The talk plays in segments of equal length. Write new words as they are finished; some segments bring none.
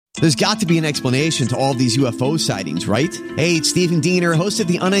There's got to be an explanation to all of these UFO sightings, right? Hey, it's Stephen Diener, host of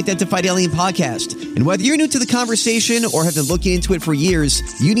the Unidentified Alien Podcast. And whether you're new to the conversation or have been looking into it for years,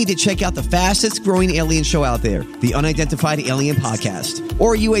 you need to check out the fastest growing alien show out there, the Unidentified Alien Podcast,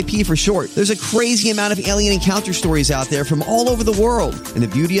 or UAP for short. There's a crazy amount of alien encounter stories out there from all over the world. And the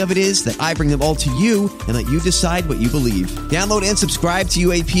beauty of it is that I bring them all to you and let you decide what you believe. Download and subscribe to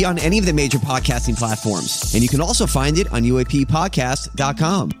UAP on any of the major podcasting platforms. And you can also find it on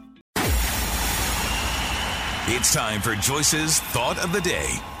UAPpodcast.com. It's time for Joyce's Thought of the Day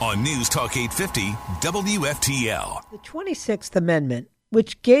on News Talk 850 WFTL. The 26th Amendment,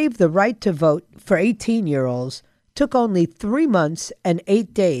 which gave the right to vote for 18-year-olds, took only 3 months and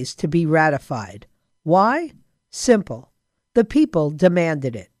 8 days to be ratified. Why? Simple. The people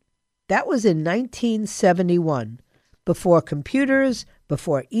demanded it. That was in 1971, before computers,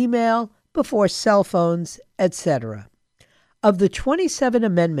 before email, before cell phones, etc. Of the 27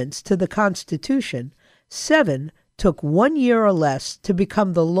 amendments to the Constitution, 7 took 1 year or less to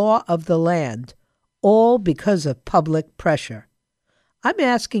become the law of the land, all because of public pressure. I'm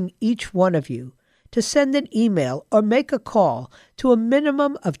asking each one of you to send an email or make a call to a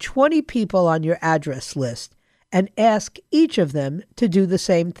minimum of 20 people on your address list and ask each of them to do the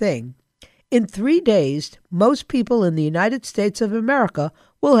same thing. In 3 days, most people in the United States of America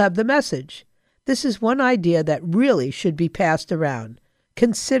will have the message. This is one idea that really should be passed around.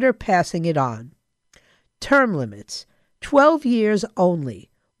 Consider passing it on. Term limits, 12 years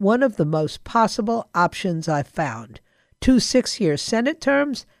only, one of the most possible options I've found. 2 6-year Senate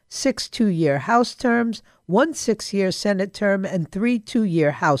terms, 6 2-year House terms, 1 6-year Senate term, and 3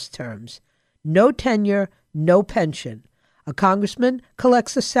 2-year House terms. No tenure, no pension. A congressman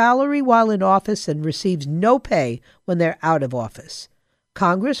collects a salary while in office and receives no pay when they're out of office.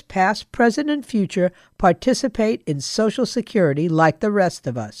 Congress, past, present, and future, participate in Social Security like the rest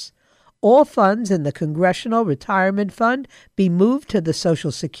of us. All funds in the Congressional Retirement Fund be moved to the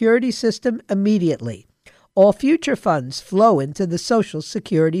Social Security system immediately. All future funds flow into the Social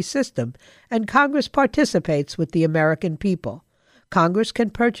Security system, and Congress participates with the American people. Congress can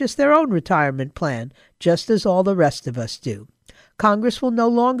purchase their own retirement plan, just as all the rest of us do. Congress will no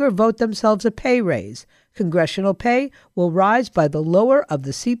longer vote themselves a pay raise. Congressional pay will rise by the lower of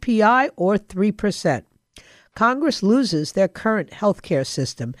the CPI or 3%. Congress loses their current health care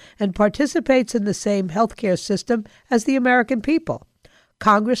system and participates in the same health care system as the American people.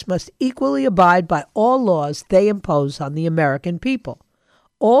 Congress must equally abide by all laws they impose on the American people.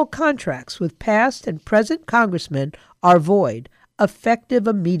 All contracts with past and present congressmen are void, effective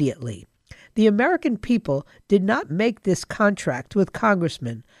immediately. The American people did not make this contract with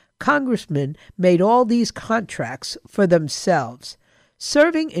congressmen. Congressmen made all these contracts for themselves.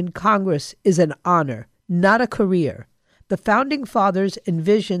 Serving in Congress is an honor, not a career. The Founding Fathers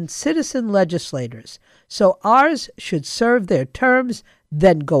envisioned citizen legislators, so ours should serve their terms,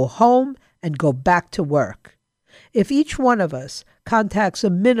 then go home and go back to work. If each one of us contacts a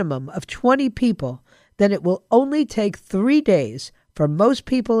minimum of 20 people, then it will only take 3 days for most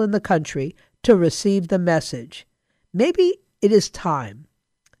people in the country to receive the message. Maybe it is time.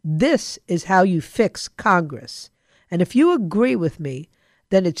 This is how you fix Congress. And if you agree with me,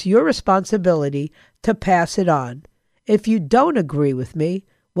 then it's your responsibility to pass it on. If you don't agree with me,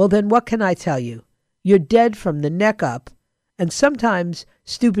 well, then what can I tell you? You're dead from the neck up, and sometimes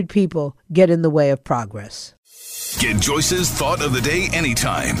stupid people get in the way of progress. Get Joyce's Thought of the Day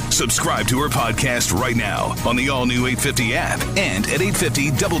anytime. Subscribe to her podcast right now on the all-new 850 app and at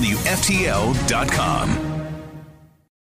 850WFTL.com.